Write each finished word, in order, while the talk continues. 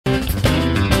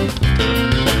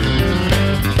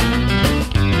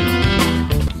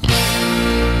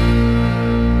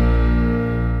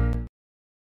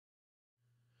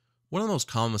One of the most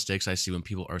common mistakes I see when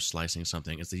people are slicing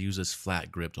something is they use this flat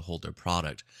grip to hold their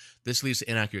product. This leads to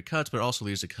inaccurate cuts, but it also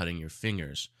leads to cutting your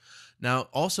fingers. Now,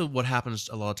 also what happens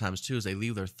a lot of times too is they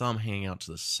leave their thumb hanging out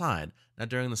to the side. Now,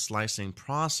 during the slicing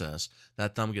process,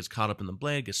 that thumb gets caught up in the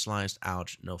blade, gets sliced,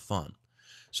 ouch, no fun.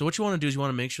 So what you want to do is you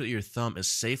want to make sure that your thumb is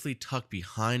safely tucked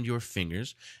behind your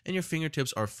fingers and your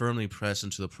fingertips are firmly pressed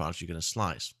into the product you're going to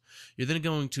slice. You're then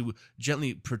going to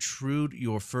gently protrude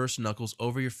your first knuckles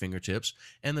over your fingertips,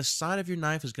 and the side of your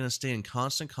knife is going to stay in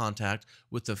constant contact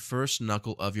with the first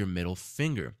knuckle of your middle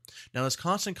finger. Now, this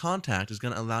constant contact is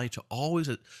going to allow you to always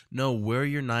know where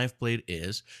your knife blade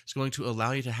is. It's going to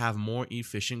allow you to have more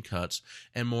efficient cuts,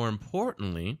 and more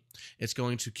importantly, it's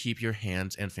going to keep your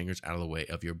hands and fingers out of the way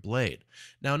of your blade.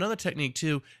 Now, another technique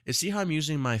too is see how I'm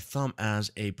using my thumb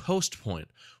as a post point,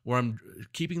 where I'm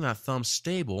keeping that thumb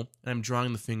stable and I'm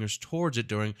drawing the fingers towards it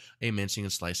during a mincing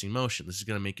and slicing motion. This is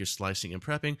going to make your slicing and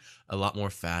prepping a lot more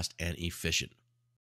fast and efficient.